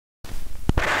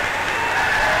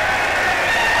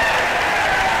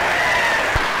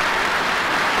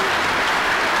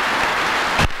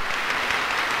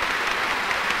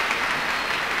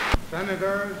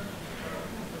senators,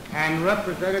 and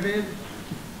representatives,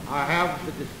 I have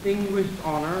the distinguished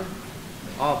honor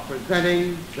of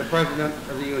presenting the President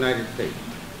of the United States.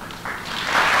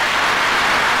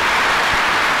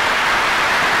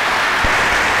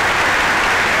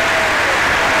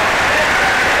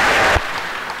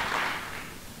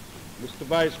 Mr.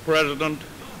 Vice President,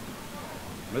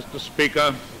 Mr.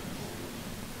 Speaker,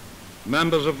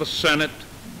 members of the Senate,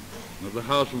 of the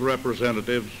House of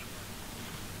Representatives,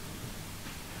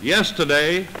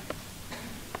 yesterday,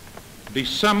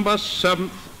 December 7th,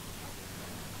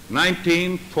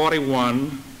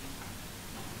 1941,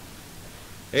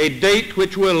 a date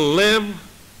which will live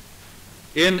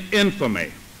in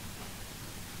infamy,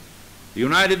 the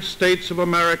United States of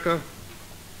America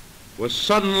was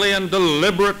suddenly and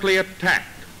deliberately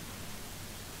attacked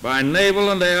by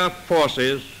naval and air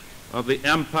forces of the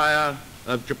Empire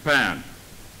of Japan.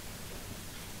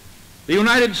 The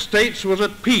United States was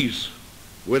at peace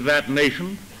with that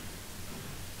nation,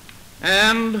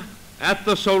 and at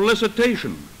the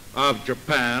solicitation of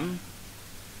Japan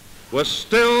was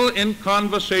still in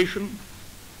conversation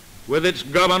with its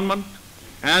government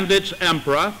and its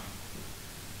emperor,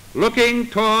 looking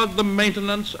toward the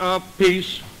maintenance of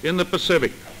peace in the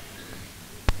Pacific.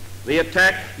 The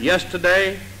attack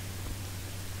yesterday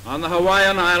on the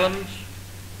Hawaiian Islands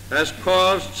has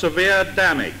caused severe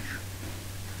damage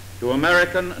to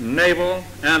American naval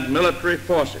and military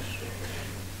forces.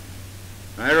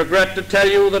 I regret to tell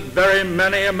you that very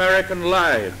many American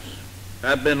lives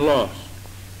have been lost.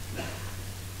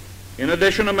 In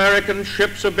addition, American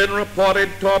ships have been reported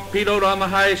torpedoed on the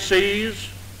high seas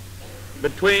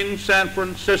between San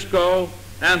Francisco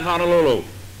and Honolulu.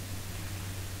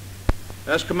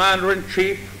 As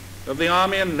Commander-in-Chief of the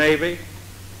Army and Navy,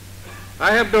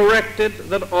 I have directed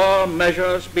that all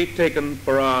measures be taken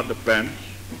for our defense,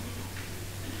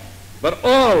 but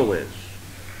always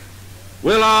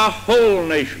will our whole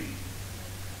nation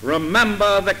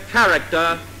remember the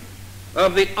character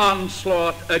of the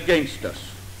onslaught against us.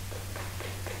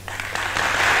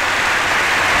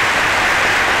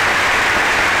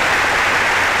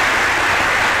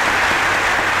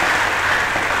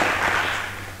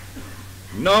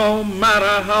 No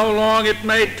matter how long it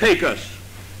may take us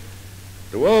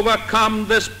to overcome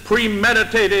this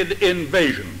premeditated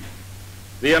invasion,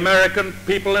 the American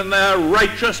people in their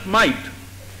righteous might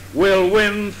will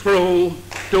win through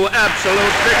to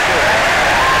absolute victory.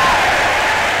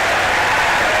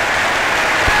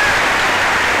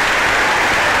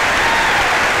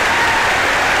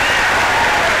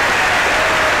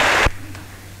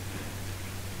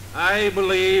 I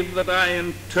believe that I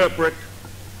interpret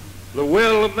the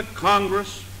will of the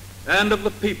Congress and of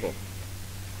the people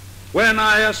when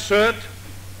I assert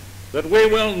that we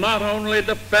will not only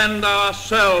defend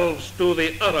ourselves to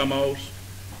the uttermost,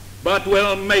 but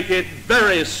will make it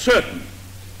very certain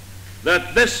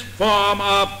that this form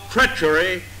of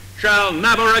treachery shall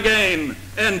never again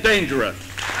endanger us.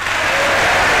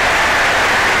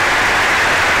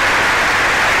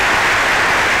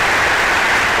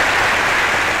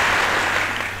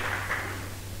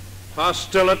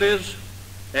 Hostilities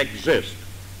exist.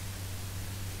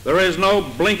 There is no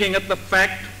blinking at the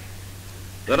fact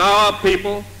that our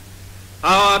people,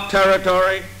 our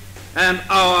territory, and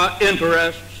our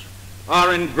interests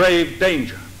are in grave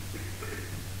danger.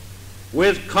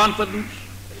 With confidence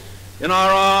in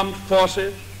our armed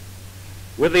forces,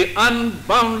 with the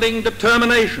unbounding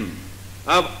determination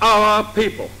of our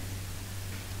people,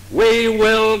 we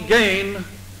will gain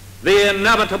the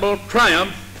inevitable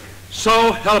triumph.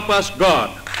 So help us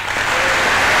God.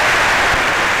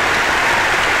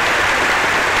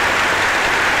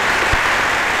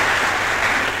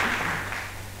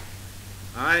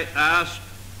 I ask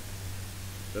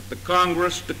that the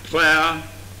Congress declare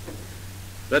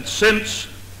that since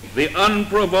the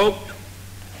unprovoked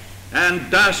and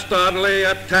dastardly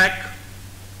attack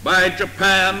by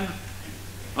Japan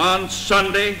on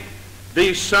Sunday,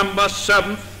 December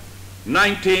 7th,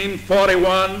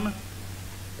 1941,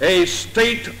 a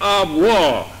state of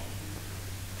war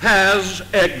has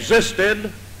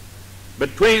existed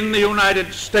between the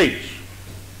United States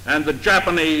and the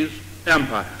Japanese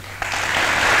Empire.